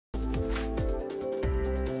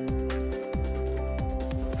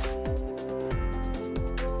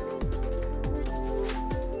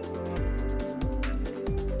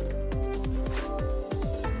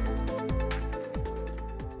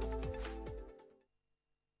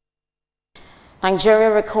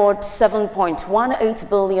Nigeria records $7.18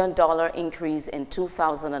 billion increase in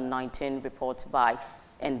 2019, reports by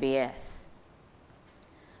NBS.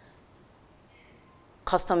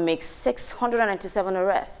 Custom makes 697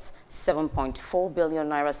 arrests, 7.4 billion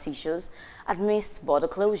naira seizures amidst border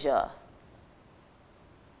closure.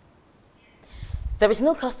 There is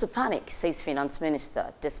no cause to panic, says Finance Minister,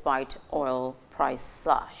 despite oil price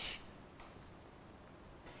slash.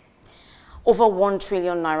 Over 1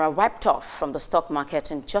 trillion naira wiped off from the stock market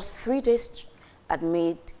in just 3 days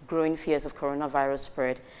amid growing fears of coronavirus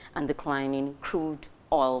spread and declining crude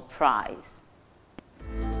oil price.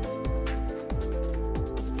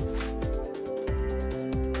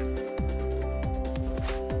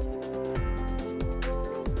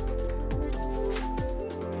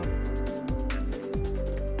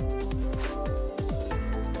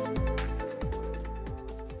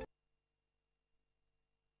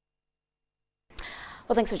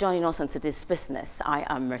 Well, thanks for joining us on today's business. I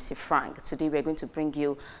am Mercy Frank. Today we're going to bring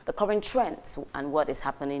you the current trends and what is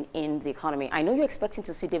happening in the economy. I know you're expecting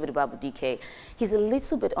to see David Babu DK. He's a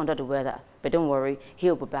little bit under the weather, but don't worry,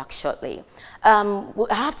 he'll be back shortly. I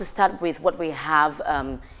have to start with what we have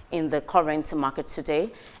in the current market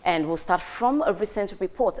today, and we'll start from a recent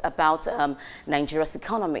report about Nigeria's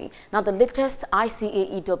economy. Now, the latest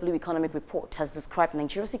ICAEW economic report has described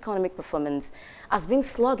Nigeria's economic performance as being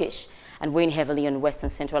sluggish and weighing heavily on West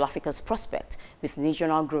and Central Africa's prospect, with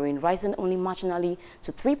regional growing rising only marginally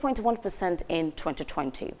to 3.1% in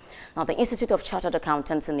 2020. Now, the Institute of Chartered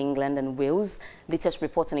Accountants in England and Wales latest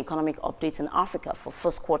report on economic updates in Africa for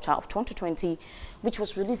first quarter of 2020, which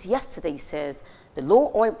was released yesterday, says the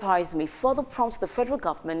low oil price may further prompt the federal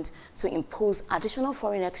government to impose additional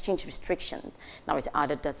foreign exchange restrictions. Now, it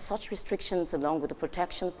added that such restrictions, along with the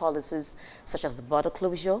protection policies such as the border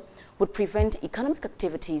closure, would prevent economic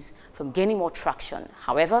activities from gaining more traction.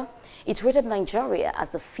 However, it rated Nigeria as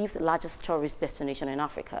the 5th largest tourist destination in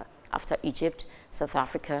Africa, after Egypt, South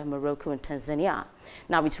Africa, Morocco, and Tanzania.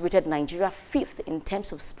 Now, it rated Nigeria 5th in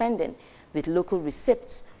terms of spending, with local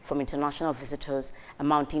receipts from international visitors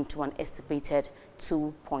amounting to an estimated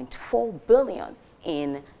 2.4 billion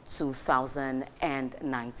in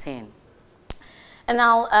 2019. And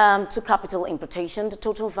now to capital importation. The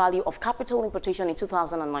total value of capital importation in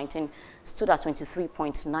 2019 stood at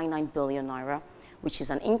 23.99 billion naira, which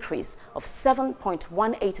is an increase of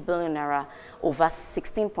 7.18 billion naira over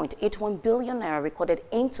 16.81 billion naira recorded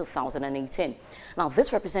in 2018. Now,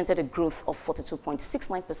 this represented a growth of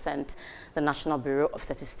 42.69%. The National Bureau of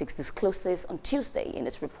Statistics disclosed this on Tuesday in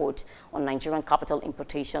its report on Nigerian capital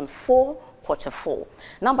importation for quarter 4.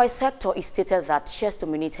 Now, by sector, it stated that shares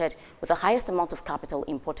dominated with the highest amount of capital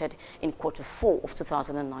imported in quarter 4 of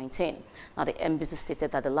 2019. Now, the NBS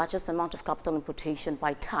stated that the largest amount of capital importation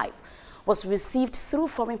by type was received through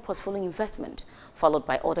foreign portfolio investment, followed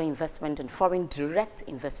by other investment and foreign direct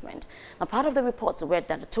investment. Now, part of the reports read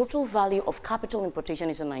that the total value of capital importation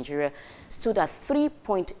into Nigeria stood at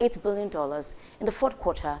 $3.8 billion in the fourth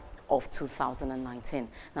quarter of 2019.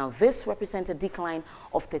 Now, this represents a decline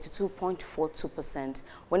of 32.42%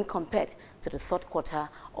 when compared to the third quarter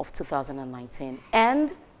of 2019,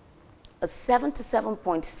 and a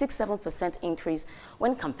 77.67% increase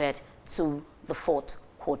when compared to the fourth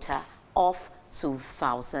quarter of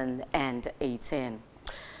 2018.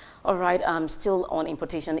 All right, still on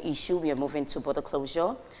importation issue, we are moving to border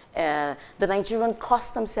closure. The Nigerian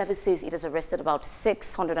Customs Service says it has arrested about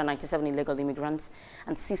 697 illegal immigrants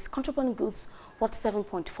and seized contraband goods worth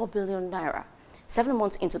 7.4 billion naira. 7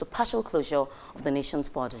 months into the partial closure of the nation's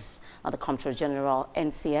borders. Now, the Comptroller General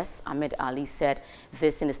NCS Ahmed Ali said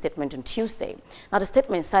this in a statement on Tuesday. Now, the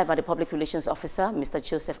statement signed by the Public Relations Officer, Mr.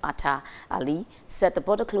 Joseph Atta Ali, said the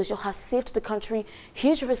border closure has saved the country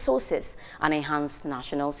huge resources and enhanced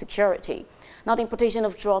national security. Now, the importation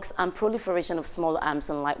of drugs and proliferation of small arms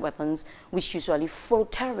and light weapons, which usually fuel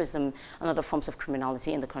terrorism and other forms of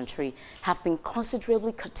criminality in the country, have been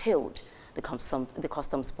considerably curtailed, the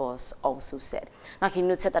customs boss also said. Now, he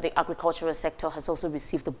noted that the agricultural sector has also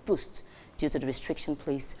received a boost due to the restriction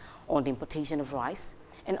placed on the importation of rice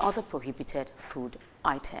and other prohibited food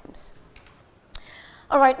items.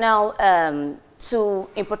 All right, now to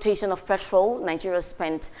importation of petrol, Nigeria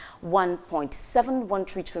spent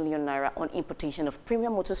 1.713 trillion naira on importation of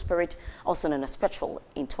premium motor spirit, also known as petrol,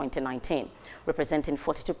 in 2019, representing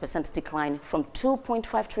 42% decline from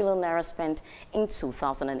 2.5 trillion naira spent in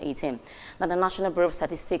 2018. Now, the National Bureau of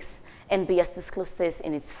Statistics, NBS, disclosed this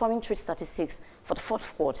in its foreign trade statistics for the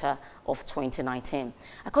fourth quarter of 2019.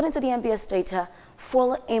 According to the NBS data,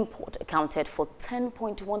 fuel import accounted for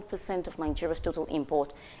 10.1% of Nigeria's total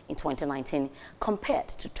import in 2019, compared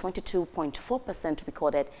to 22.4%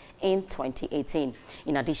 recorded in 2018.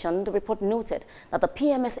 In addition, the report noted that the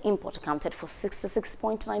PMS import accounted for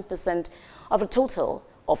 66.9% of the total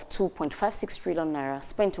of 2.56 trillion naira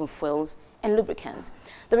spent on fuels and lubricants.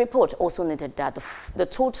 The report also noted that the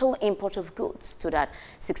total import of goods stood at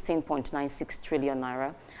 16.96 trillion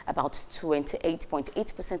naira, about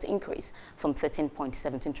 28.8% increase from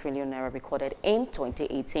 13.17 trillion naira recorded in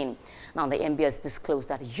 2018. Now, the MBS disclosed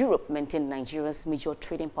that Europe maintained Nigeria's major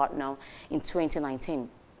trading partner in 2019,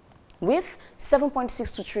 with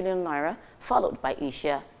 7.62 trillion naira, followed by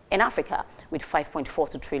Asia and Africa with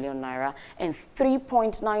 5.42 trillion naira and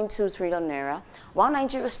 3.92 trillion naira, while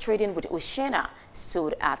Nigeria's trading with Oceania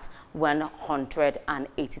stood at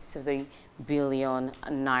 183 billion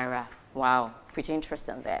naira. Wow, pretty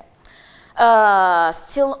interesting there.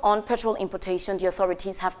 Still on petrol importation, the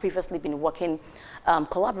authorities have previously been working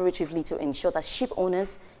collaboratively to ensure that ship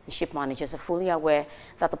owners and ship managers are fully aware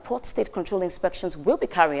that the port state control inspections will be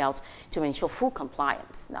carried out to ensure full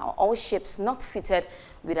compliance. Now, all ships not fitted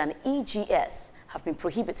with an EGS have been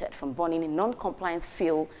prohibited from burning non-compliant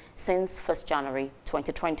fuel since 1st January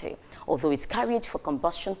 2020, although its carriage for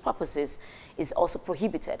combustion purposes is also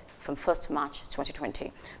prohibited from 1st March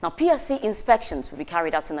 2020. Now, PSC inspections will be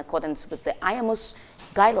carried out in accordance with the IMO's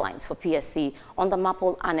guidelines for PSC on the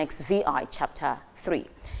MAPOL Annex VI Chapter 3.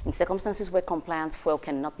 In circumstances where compliant fuel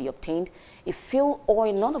cannot be obtained, a fuel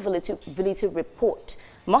oil non-availability report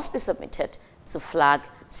must be submitted to flag,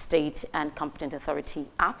 state and competent authority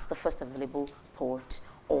at the first available port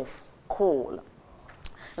of call.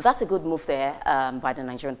 That's a good move there by the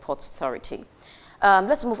Nigerian Ports Authority.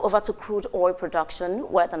 Let's move over to crude oil production,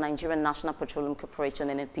 where the Nigerian National Petroleum Corporation,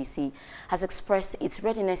 NNPC, has expressed its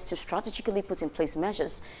readiness to strategically put in place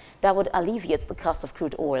measures that would alleviate the cost of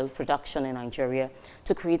crude oil production in Nigeria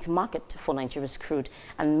to create a market for Nigeria's crude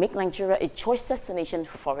and make Nigeria a choice destination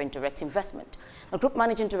for foreign direct investment. The Group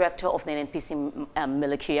Managing Director of the NNPC,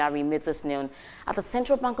 Mele Kyari, made this known at the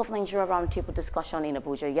Central Bank of Nigeria roundtable discussion in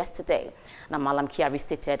Abuja yesterday. Now, Malam Kyari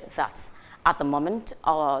stated that at the moment,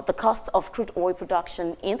 the cost of crude oil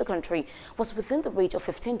production in the country was within the range of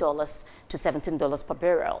 $15 to $17 per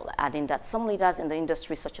barrel, adding that some leaders in the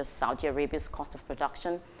industry, such as Saudi Arabia's cost of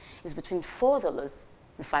production, is between $4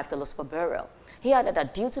 and $5 per barrel. He added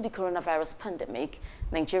that due to the coronavirus pandemic,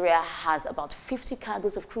 Nigeria has about 50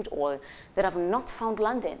 cargoes of crude oil that have not found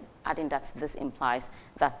landing, adding that this implies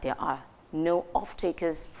that there are no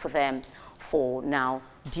off-takers for them for now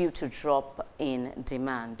due to drop in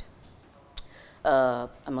demand.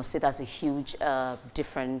 I must say that's a huge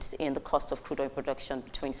difference in the cost of crude oil production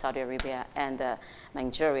between Saudi Arabia and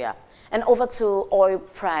Nigeria. And over to oil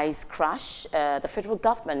price crash, the federal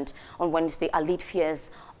government on Wednesday allayed fears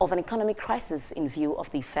of an economic crisis in view of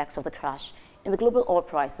the effects of the crash in the global oil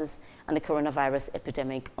prices and the coronavirus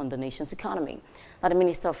epidemic on the nation's economy. Now, the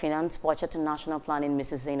Minister of Finance, Budget and National Planning,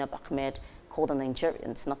 Mrs. Zainab Ahmed, called on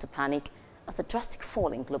Nigerians not to panic as the drastic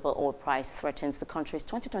fall in global oil price threatens the country's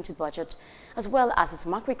 2020 budget, as well as its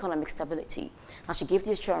macroeconomic stability. Now, she gave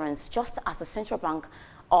the assurance just as the Central Bank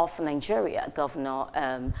of Nigeria, Governor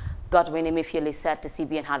Godwin Emefiele, said the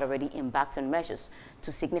CBN had already embarked on measures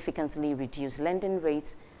to significantly reduce lending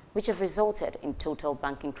rates, which have resulted in total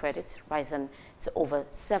banking credit rising to over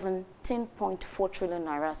 17.4 trillion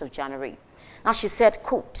naira as of January. Now, she said,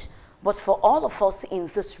 quote, "But for all of us in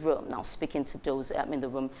this room," now speaking to those in the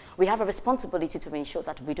room, "we have a responsibility to ensure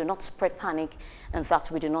that we do not spread panic and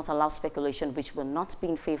that we do not allow speculation which will not be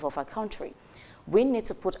in favor of our country. We need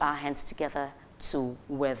to put our hands together to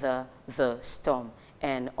weather the storm,"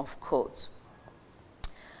 end of quote.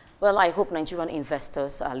 Well, I hope Nigerian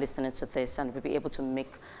investors are listening to this and will be able to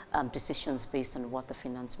make decisions based on what the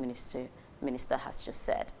finance minister has just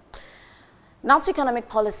said. Now to economic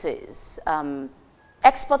policies.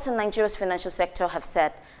 Experts in Nigeria's financial sector have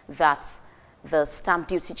said that the stamp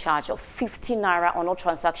duty charge of 50 naira on all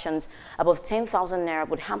transactions above 10,000 naira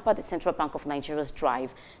would hamper the Central Bank of Nigeria's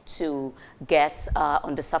drive to get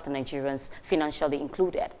underserved Nigerians financially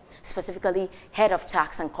included. Specifically, Head of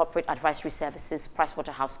Tax and Corporate Advisory Services,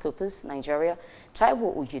 PricewaterhouseCoopers, Nigeria,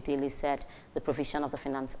 Taiwo Oyedele, said the provision of the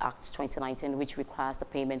Finance Act 2019, which requires the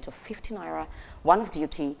payment of 50 naira, one-off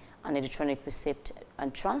duty, and electronic receipt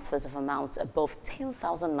and transfers of amounts above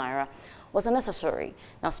 10,000 naira, was unnecessary.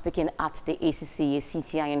 Now, speaking at the ACCA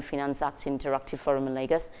CTI and Finance Act Interactive Forum in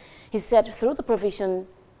Lagos, he said though the provision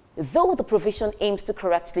aims to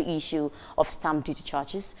correct the issue of stamp duty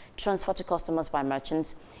charges transferred to customers by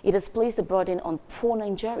merchants, it has placed the burden on poor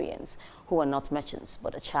Nigerians who are not merchants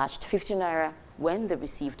but are charged 50 naira when they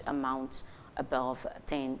received amounts above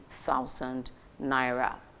 10,000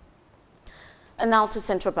 naira. And now to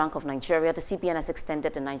Central Bank of Nigeria. The CBN has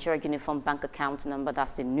extended the Nigeria Uniform Bank Account Number,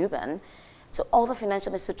 that's the NUBAN, to all the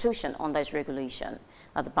financial institutions under its regulation.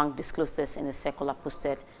 Now, the bank disclosed this in a circular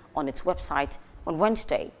posted on its website on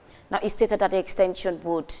Wednesday. Now, it stated that the extension of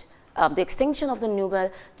the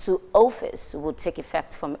NUBAN to office would take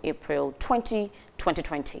effect from April 2020,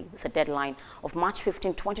 with a deadline of March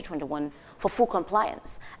 15, 2021 for full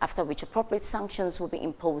compliance, after which appropriate sanctions will be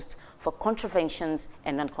imposed for contraventions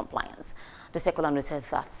and non-compliance. The circular noted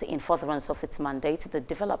that in furtherance of its mandate, the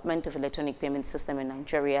development of electronic payment system in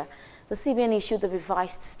Nigeria, the CBN issued the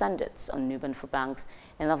revised standards on NUBAN for banks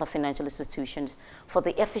and other financial institutions for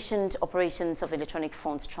the efficient operations of electronic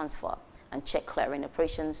funds transfer and check clearing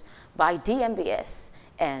operations by DMBS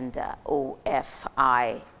and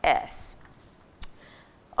OFIS.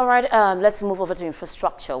 All right, let's move over to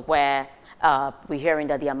infrastructure, where we're hearing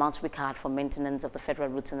that the amount required for maintenance of the federal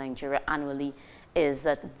routes in Nigeria annually is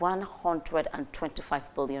at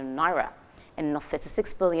 125 billion naira, and not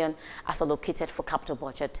 36 billion as allocated for capital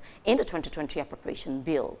budget in the 2020 appropriation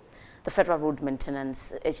bill. The Federal Road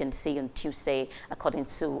Maintenance Agency on Tuesday, according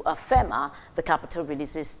to FEMA, the capital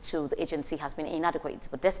releases to the agency has been inadequate.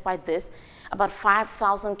 But despite this, about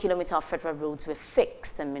 5,000 kilometers of federal roads were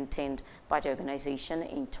fixed and maintained by the organization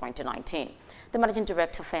in 2019. The managing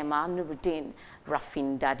director of FEMA, Nuruddin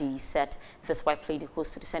Rafindadi, said this while playing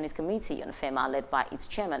host to the Senate Committee on FEMA led by its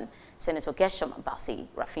chairman, Senator Gershom Abasi.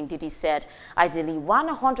 Rafindidi said ideally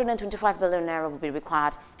 125 billion naira will be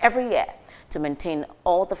required every year to maintain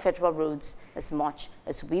all the federal roads as much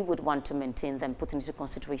as we would want to maintain them, putting into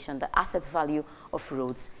consideration the asset value of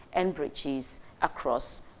roads and bridges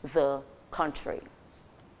across the country.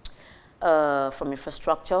 From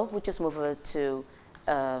infrastructure, we just move over to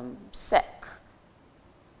SEC.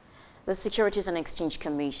 The Securities and Exchange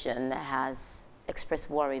Commission has expressed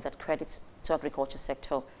worry that credit to agriculture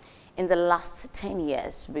sector in the last 10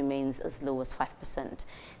 years remains as low as 5%,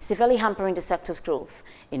 severely hampering the sector's growth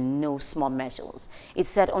in no small measures. It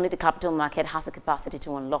said only the capital market has the capacity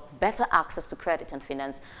to unlock better access to credit and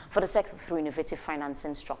finance for the sector through innovative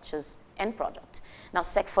financing structures and products. Now,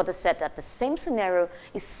 SEC further said that the same scenario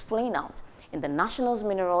is playing out in the national's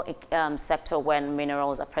mineral sector, when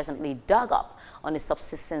minerals are presently dug up on a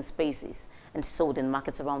subsistence basis and sold in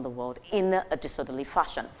markets around the world in a disorderly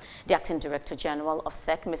fashion. The acting director general of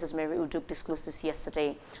SEC, Mrs. Mary Uduk, disclosed this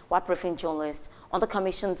yesterday while briefing journalists on the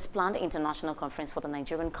Commission's planned international conference for the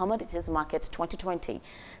Nigerian Commodities Market 2020,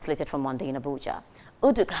 slated for Monday in Abuja.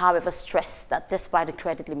 Uduk, however, stressed that despite the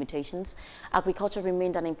credit limitations, agriculture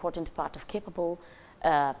remained an important part capable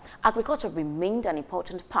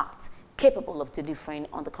of delivering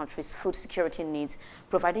on the country's food security needs,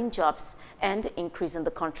 providing jobs, and increasing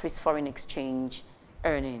the country's foreign exchange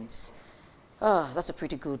earnings. That's a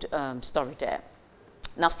pretty good story there.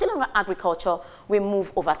 Now, still on agriculture, we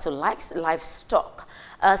move over to livestock.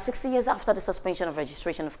 60 years after the suspension of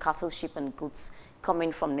registration of cattle, sheep, and goods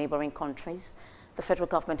coming from neighboring countries, the federal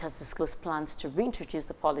government has disclosed plans to reintroduce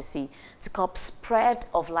the policy to curb spread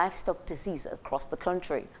of livestock disease across the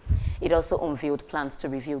country. It also unveiled plans to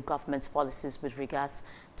review government policies with regards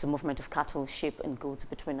to movement of cattle, sheep, and goods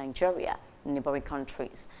between Nigeria and neighboring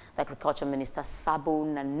countries. The Agriculture Minister Sabo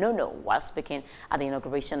Nanono, while speaking at the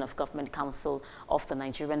inauguration of Government Council of the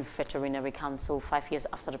Nigerian Veterinary Council 5 years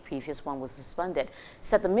after the previous one was suspended,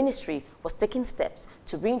 said the ministry was taking steps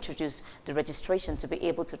to reintroduce the registration to be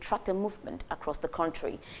able to track the movement across the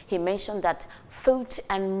country. He mentioned that foot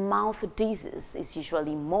and mouth disease is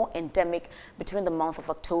usually more endemic between the month of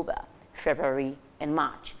October, February, and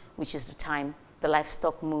March, which is the time the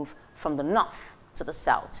livestock move from the north to the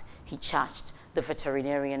south. He charged the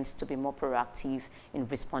veterinarians to be more proactive in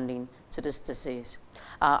responding to this disease.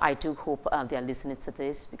 I do hope they are listening to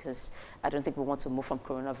this, because I don't think we want to move from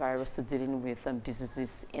coronavirus to dealing with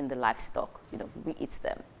diseases in the livestock. You know, we eat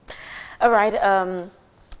them. All right.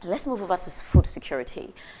 Let's move over to food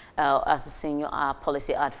security. As the senior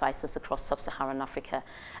policy advisors across sub-Saharan Africa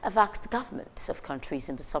have asked governments of countries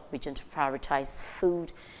in the sub-region to prioritize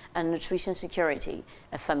food and nutrition security,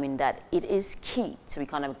 affirming that it is key to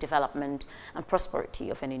economic development and prosperity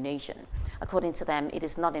of any nation. According to them, it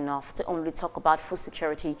is not enough to only talk about food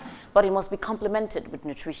security, but it must be complemented with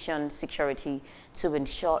nutrition security to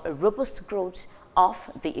ensure a robust growth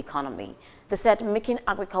of the economy. They said making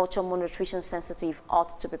agriculture more nutrition sensitive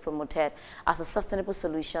ought to be promoted as a sustainable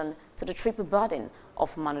solution to the triple burden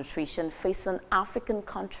of malnutrition facing African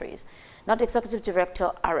countries. Now, the Executive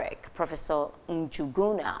Director, AREC, Professor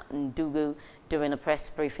Njuguna Ndugu, during a press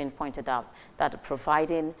briefing, pointed out that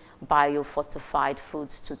providing biofortified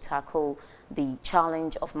foods to tackle the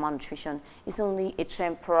challenge of malnutrition is only a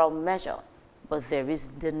temporal measure, but there is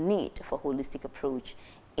the need for holistic approach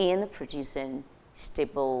in producing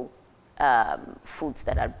stable foods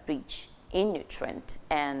that are rich in nutrient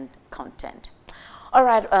and content. All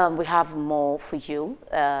right, we have more for you.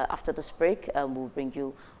 After this break, we'll bring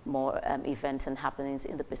you more events and happenings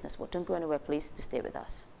in the business world. Don't go anywhere, please, to stay with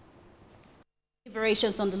us.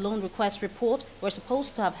 Deliberations on the loan request report were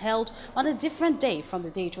supposed to have held on a different day from the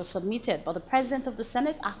day it was submitted, but the President of the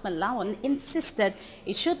Senate, Ahmed Lawan, insisted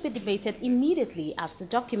it should be debated immediately as the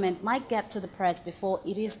document might get to the press before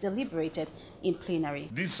it is deliberated in plenary.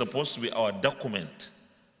 This is supposed to be our document.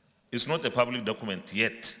 It's not a public document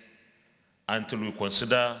yet until we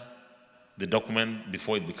consider the document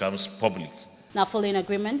before it becomes public. Now, following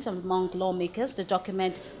agreement among lawmakers, the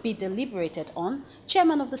document be deliberated on,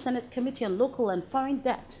 Chairman of the Senate Committee on Local and Foreign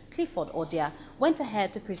Debt, Clifford Odia, went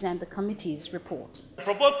ahead to present the committee's report. The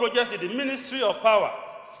proposed project in the Ministry of Power,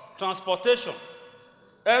 Transportation,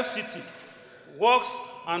 FCT, Works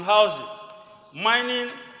and Housing, Mining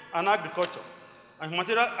and Agriculture, and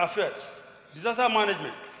Humanitarian Affairs, Disaster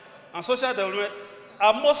Management, and Social Development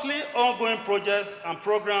are mostly ongoing projects and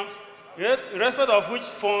programs, irrespective of which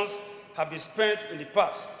funds have been spent in the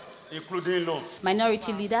past, including loans.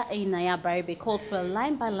 Minority Leader Einaya Baribe called for a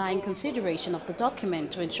line-by-line consideration of the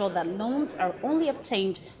document to ensure that loans are only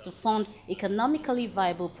obtained to fund economically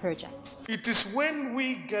viable projects. It is when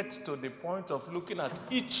we get to the point of looking at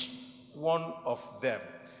each one of them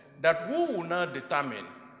that we will now determine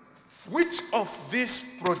which of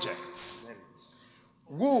these projects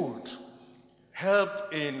would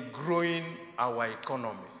help in growing our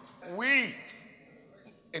economy. We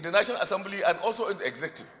in the National Assembly and also in the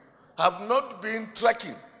Executive have not been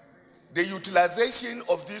tracking the utilization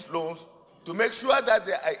of these loans to make sure that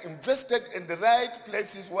they are invested in the right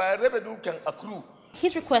places where revenue can accrue.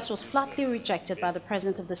 His request was flatly rejected by the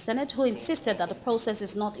President of the Senate, who insisted that the process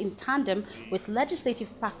is not in tandem with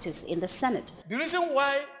legislative practice in the Senate. The reason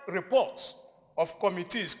why reports of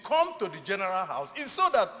committees come to the General House is so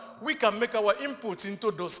that we can make our inputs into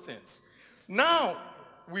those things. Now,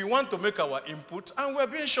 we want to make our input and we're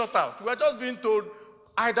being shut out. We're just being told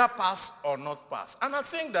either pass or not pass. And I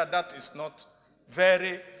think that that is not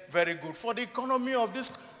very, very good for the economy of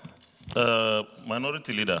this.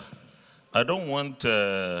 Minority Leader, I don't want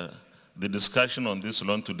the discussion on this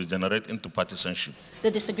loan to degenerate into partisanship.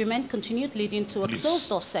 The disagreement continued, leading to a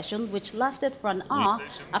closed-door session which lasted for an hour,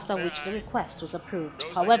 after which the request was approved.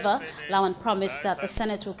 However, Lawan promised that the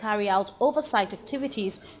Senate will carry out oversight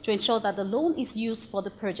activities to ensure that the loan is used for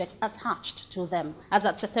the projects attached to them. As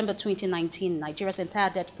at September 2019, Nigeria's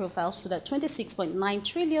entire debt profile stood at 26.9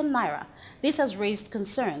 trillion naira. This has raised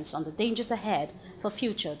concerns on the dangers ahead for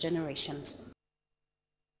future generations.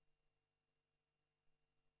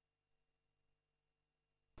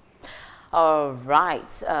 All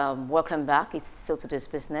right, welcome back. It's still Today's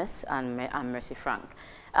Business, and I'm Mercy Frank.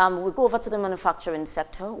 We go over to the manufacturing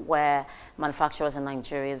sector, where manufacturers and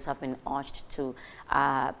Nigerians have been urged to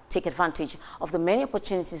take advantage of the many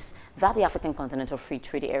opportunities that the African Continental Free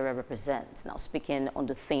Trade Area represents. Now, speaking on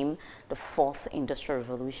the theme, the Fourth Industrial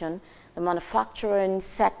Revolution, the Manufacturing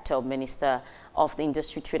Sector Minister of the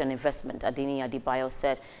Industry, Trade and Investment, Adeni Adebayo,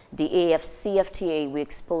 said the AFCFTA will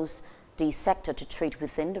expose the sector to trade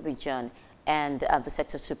within the region and the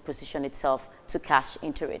sector to position itself to cash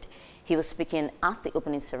into it. He was speaking at the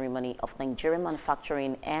opening ceremony of Nigerian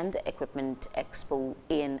Manufacturing and Equipment Expo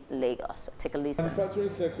in Lagos. Take a listen. The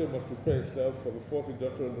manufacturing sector must prepare itself for the Fourth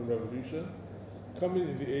Industrial Revolution, coming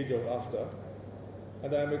in the age of after,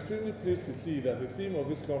 and I am extremely pleased to see that the theme of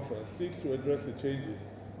this conference seeks to address the changes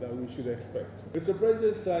that we should expect. With the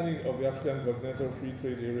President's signing of the African Continental Free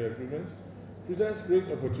Trade Area Agreement, presents great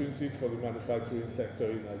opportunities for the manufacturing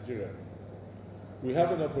sector in Nigeria. We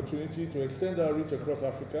have an opportunity to extend our reach across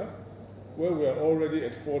Africa, where we are already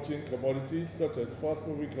exporting commodities such as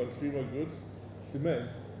fast-moving consumer goods,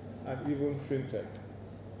 cement, and even fintech.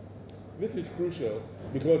 This is crucial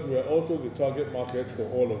because we are also the target market for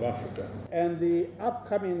all of Africa. And the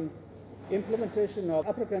upcoming implementation of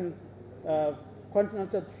African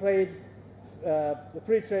Continental Free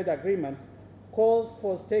Trade Agreement calls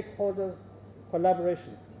for stakeholders'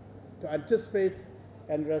 collaboration to anticipate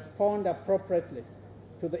and respond appropriately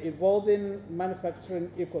to the evolving manufacturing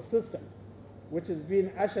ecosystem, which is being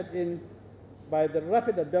ushered in by the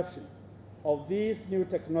rapid adoption of these new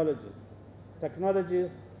technologies.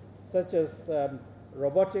 Technologies such as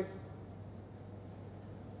robotics,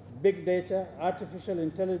 big data, artificial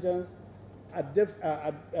intelligence, additive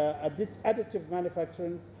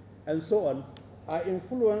manufacturing, and so on, are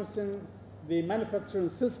influencing the manufacturing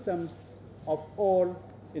systems of all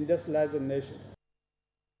industrialized nations.